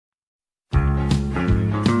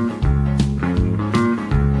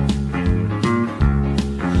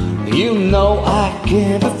You know I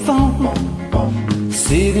can't be found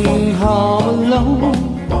sitting home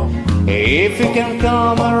alone. If you can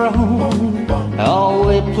come around,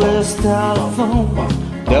 only please telephone.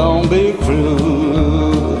 Don't be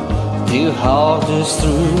cruel, your heart is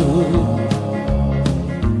true.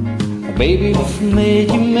 Baby, if made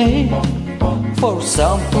you made for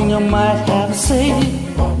something I might have said,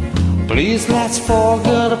 please let's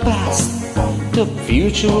forget the past. The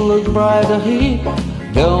future look brighter here.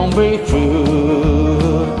 Don't be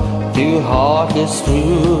cruel, your heart is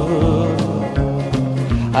true.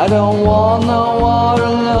 I don't want no other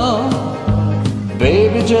love,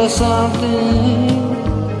 baby, just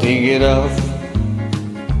something to get off.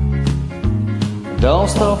 Don't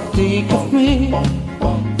stop thinking of me,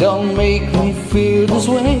 don't make me feel this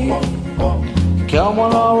way. Come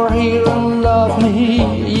on over here and love me.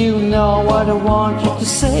 You know what I want you to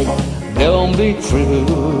say. Don't be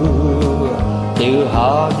cruel, your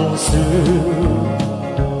heart is true.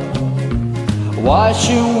 Why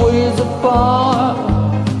should we apart?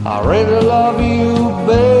 I really love you,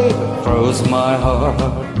 babe, across my heart.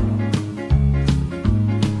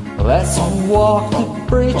 Let's walk the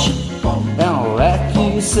bridge and let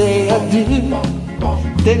you say I do.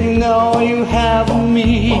 Then you know you have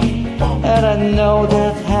me, and I know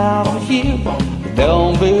that I have you.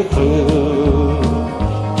 Don't be cruel,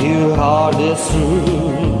 your heart is true.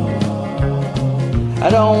 I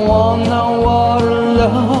don't want no other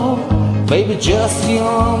love, baby, just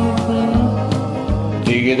something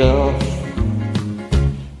to get off.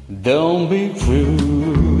 Don't be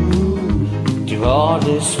cruel, your heart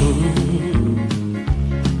is true.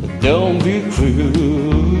 Don't be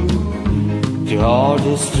cruel, your heart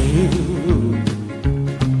is true.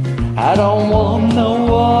 I don't want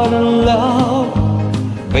no other love,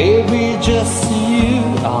 baby, just you.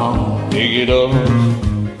 Pick it up.